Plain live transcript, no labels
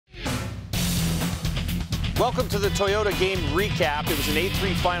Welcome to the Toyota game recap. It was an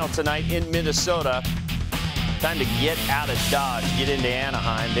 8-3 final tonight in Minnesota. Time to get out of Dodge, get into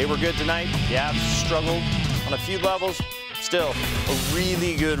Anaheim. They were good tonight. The Avs struggled on a few levels. Still, a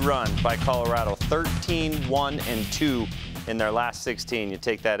really good run by Colorado. 13-1-2 in their last 16. You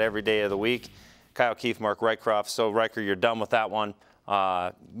take that every day of the week. Kyle Keefe, Mark Rycroft. So, Riker, you're done with that one.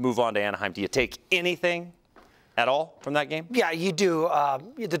 Move on to Anaheim. Do you take anything at all from that game? Yeah, you do.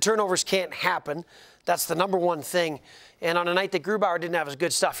 The turnovers can't happen. That's the #1 thing. And on a night that Grubauer didn't have his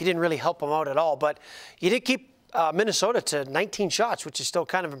good stuff, he didn't really help them out at all. But you did keep Minnesota to 19 shots, which is still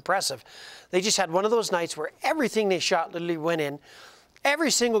kind of impressive. They just had one of those nights where everything they shot literally went in.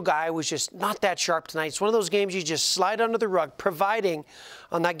 Every single guy was just not that sharp tonight. It's one of those games you just slide under the rug, providing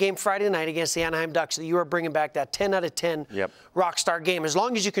on that game Friday night against the Anaheim Ducks that you are bringing back that 10 out of 10 rock star game. As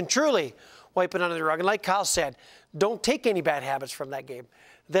long as you can truly wipe it under the rug. And like Kyle said, don't take any bad habits from that game.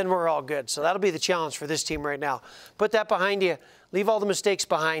 Then we're all good. So that'll be the challenge for this team right now. Put that behind you, leave all the mistakes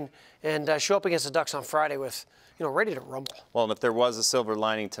behind, and show up against the Ducks on Friday with, ready to rumble. Well, and if there was a silver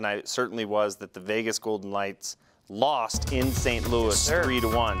lining tonight, it certainly was that the Vegas Golden Knights lost in St. Louis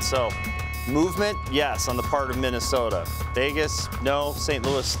 3-1. So movement, yes, on the part of Minnesota. Vegas, no. St.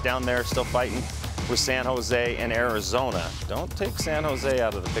 Louis down there still fighting with San Jose and Arizona. Don't take San Jose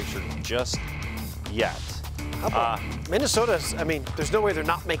out of the picture just yet. Minnesota's, there's no way they're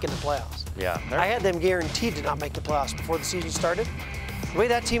not making the playoffs. Yeah. I had them guaranteed to not make the playoffs before the season started. The way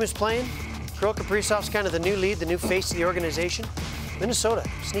that team is playing, Kirill Kaprizov's kind of the new lead, the new face of the organization. Minnesota,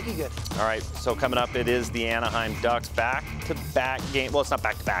 sneaky good. All right, so coming up, it is the Anaheim Ducks back-to-back game. Well, it's not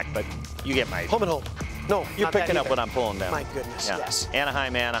back-to-back, but you get my... Home and home. No, you're picking up what I'm pulling down. My goodness, yes.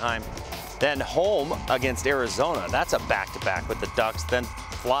 Anaheim. Then home against Arizona. That's a back-to-back with the Ducks. Then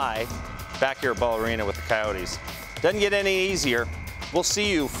fly back here at Ball Arena with the Coyotes. Doesn't get any easier. We'll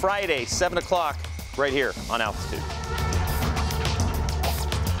see you Friday, 7 o'clock, right here on Altitude.